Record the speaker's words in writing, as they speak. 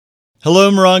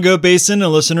Hello, Morongo Basin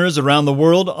and listeners around the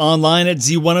world, online at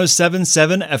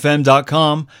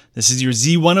Z107.7fm.com. This is your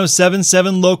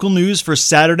Z107.7 local news for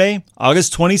Saturday,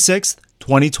 August 26th,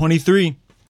 2023.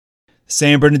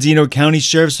 San Bernardino County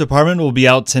Sheriff's Department will be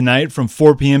out tonight from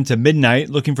 4 p.m. to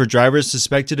midnight looking for drivers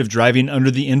suspected of driving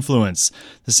under the influence.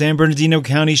 The San Bernardino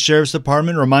County Sheriff's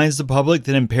Department reminds the public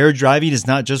that impaired driving is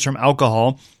not just from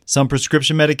alcohol. Some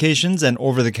prescription medications and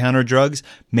over-the-counter drugs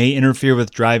may interfere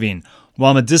with driving.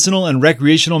 While medicinal and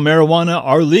recreational marijuana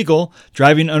are legal,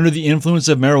 driving under the influence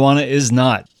of marijuana is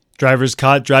not. Drivers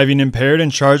caught driving impaired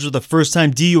and charged with a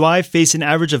first-time DUI face an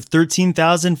average of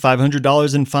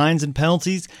 $13,500 in fines and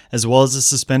penalties, as well as a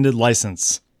suspended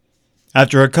license.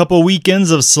 After a couple weekends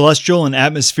of celestial and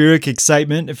atmospheric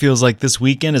excitement, it feels like this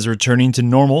weekend is returning to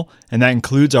normal, and that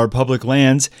includes our public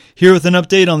lands. Here with an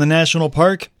update on the national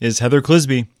park is Heather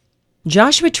Clisby.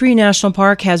 Joshua Tree National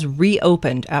Park has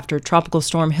reopened after Tropical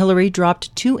Storm Hilary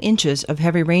dropped 2 inches of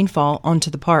heavy rainfall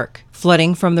onto the park.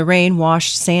 Flooding from the rain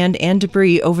washed sand and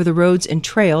debris over the roads and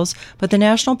trails, but the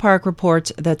national park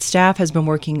reports that staff has been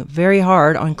working very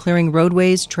hard on clearing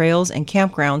roadways, trails, and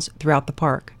campgrounds throughout the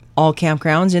park. All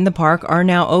campgrounds in the park are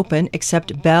now open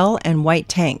except Bell and White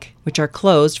Tank, which are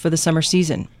closed for the summer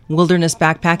season. Wilderness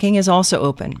backpacking is also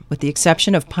open, with the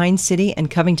exception of Pine City and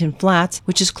Covington Flats,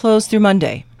 which is closed through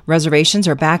Monday. Reservations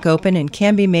are back open and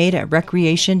can be made at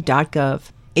recreation.gov.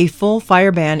 A full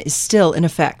fire ban is still in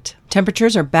effect.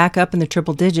 Temperatures are back up in the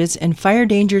triple digits and fire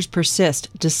dangers persist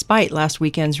despite last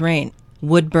weekend's rain.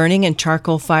 Wood burning and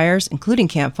charcoal fires, including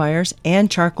campfires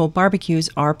and charcoal barbecues,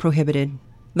 are prohibited.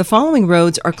 The following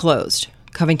roads are closed: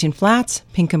 Covington Flats,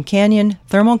 Pinkham Canyon,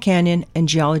 Thermal Canyon, and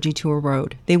Geology Tour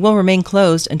Road. They will remain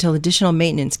closed until additional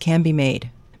maintenance can be made.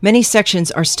 Many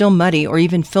sections are still muddy or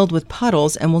even filled with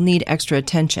puddles and will need extra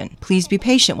attention. Please be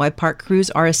patient while park crews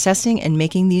are assessing and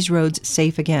making these roads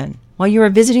safe again. While you are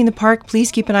visiting the park,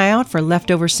 please keep an eye out for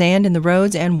leftover sand in the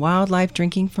roads and wildlife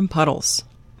drinking from puddles.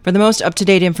 For the most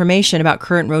up-to-date information about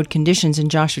current road conditions in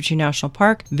Joshua Tree National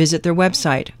Park, visit their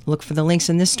website. Look for the links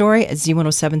in this story at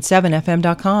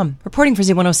Z107.7fm.com. Reporting for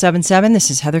Z107.7, this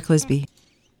is Heather Clisby.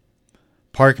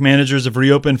 Park managers have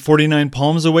reopened 49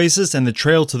 Palms Oasis and the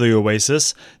trail to the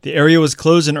Oasis. The area was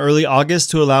closed in early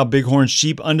August to allow bighorn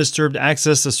sheep undisturbed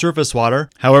access to surface water.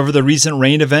 However, the recent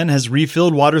rain event has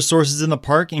refilled water sources in the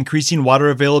park, increasing water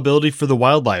availability for the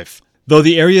wildlife. Though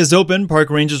the area is open, park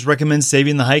rangers recommend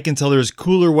saving the hike until there is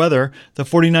cooler weather. The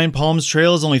 49 Palms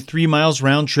Trail is only 3 miles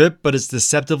round trip, but it's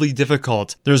deceptively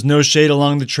difficult. There's no shade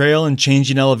along the trail, and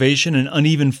changing elevation and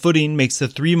uneven footing makes the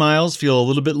 3 miles feel a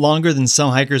little bit longer than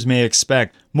some hikers may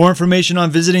expect. More information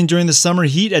on visiting during the summer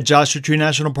heat at Joshua Tree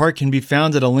National Park can be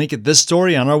found at a link at this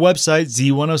story on our website,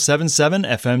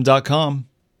 Z107.7fm.com.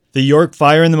 The York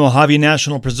Fire in the Mojave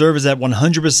National Preserve is at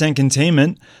 100%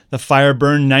 containment. The fire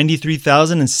burned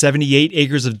 93,078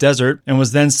 acres of desert and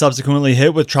was then subsequently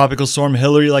hit with Tropical Storm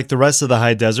Hilary like the rest of the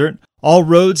high desert. All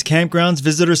roads, campgrounds,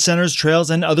 visitor centers,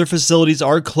 trails, and other facilities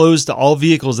are closed to all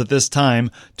vehicles at this time.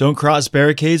 Don't cross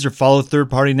barricades or follow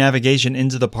third-party navigation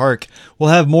into the park. We'll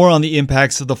have more on the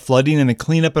impacts of the flooding and the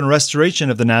cleanup and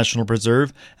restoration of the National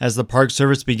Preserve as the Park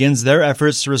Service begins their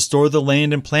efforts to restore the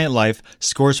land and plant life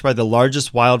scorched by the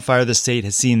largest wildfire the state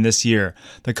has seen this year.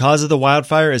 The cause of the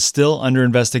wildfire is still under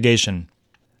investigation.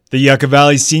 The Yucca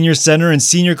Valley Senior Center and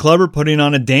Senior Club are putting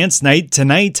on a dance night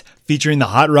tonight, featuring the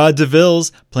Hot Rod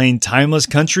DeVilles, playing timeless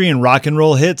country and rock and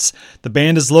roll hits. The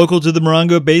band is local to the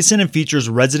Morongo Basin and features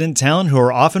resident talent who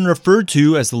are often referred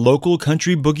to as the local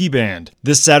country boogie band.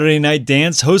 This Saturday night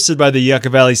dance, hosted by the Yucca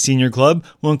Valley Senior Club,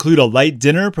 will include a light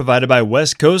dinner provided by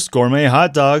West Coast Gourmet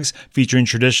Hot Dogs, featuring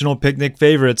traditional picnic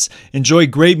favorites. Enjoy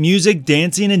great music,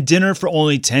 dancing, and dinner for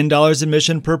only $10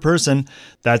 admission per person.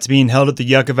 That's being held at the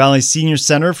Yucca Valley Senior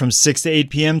Center from 6 to 8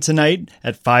 p.m. tonight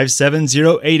at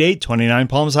 57088 29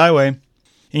 Palms Highway.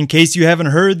 In case you haven't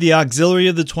heard, the auxiliary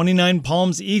of the 29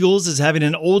 Palms Eagles is having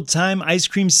an old-time ice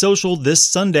cream social this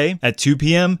Sunday at 2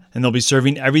 p.m., and they'll be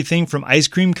serving everything from ice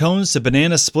cream cones to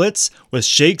banana splits with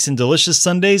shakes and delicious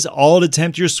sundaes, all to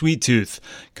tempt your sweet tooth.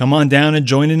 Come on down and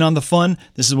join in on the fun.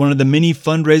 This is one of the many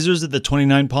fundraisers that the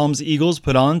 29 Palms Eagles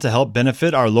put on to help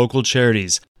benefit our local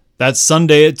charities. That's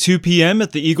Sunday at 2 p.m.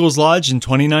 at the Eagles Lodge in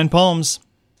 29 Palms.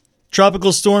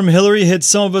 Tropical Storm Hilary hit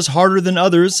some of us harder than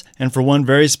others, and for one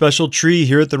very special tree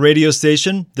here at the radio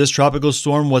station, this tropical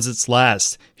storm was its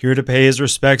last. Here to pay his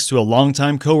respects to a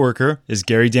longtime coworker is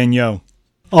Gary Daigneault.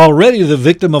 Already the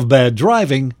victim of bad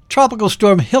driving, Tropical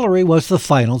Storm Hilary was the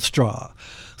final straw.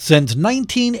 Since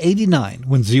 1989,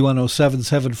 when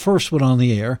Z107.7 first went on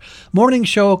the air, morning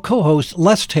show co-host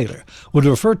Les Taylor would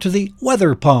refer to the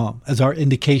weather palm as our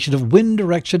indication of wind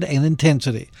direction and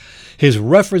intensity. His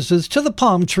references to the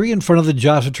palm tree in front of the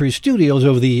Joshua Tree Studios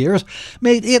over the years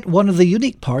made it one of the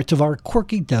unique parts of our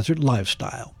quirky desert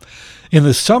lifestyle. In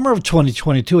the summer of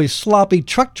 2022, a sloppy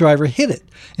truck driver hit it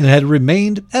and had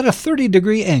remained at a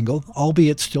 30-degree angle,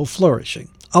 albeit still flourishing.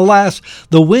 Alas,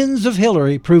 the winds of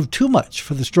Hillary proved too much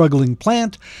for the struggling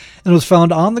plant and was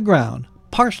found on the ground,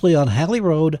 partially on Halley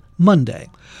Road, Monday.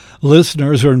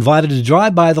 Listeners are invited to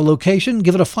drive by the location,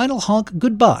 give it a final honk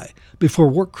goodbye before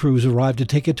work crews arrive to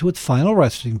take it to its final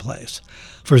resting place.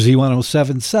 For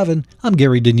Z107.7, I'm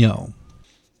Gary Digneau.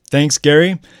 Thanks,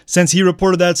 Gary. Since he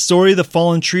reported that story, the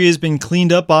fallen tree has been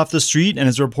cleaned up off the street and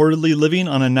is reportedly living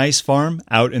on a nice farm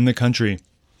out in the country.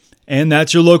 And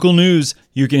that's your local news.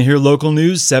 You can hear local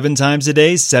news 7 times a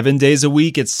day, 7 days a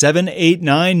week at 7, 8,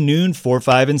 9, noon, 4,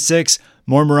 5, and 6.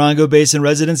 More Morongo Basin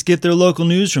residents get their local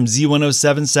news from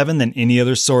Z107.7 than any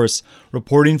other source.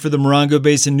 Reporting for the Morongo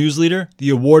Basin News Leader,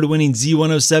 the award-winning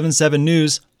Z107.7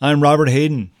 News, I'm Robert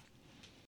Hayden.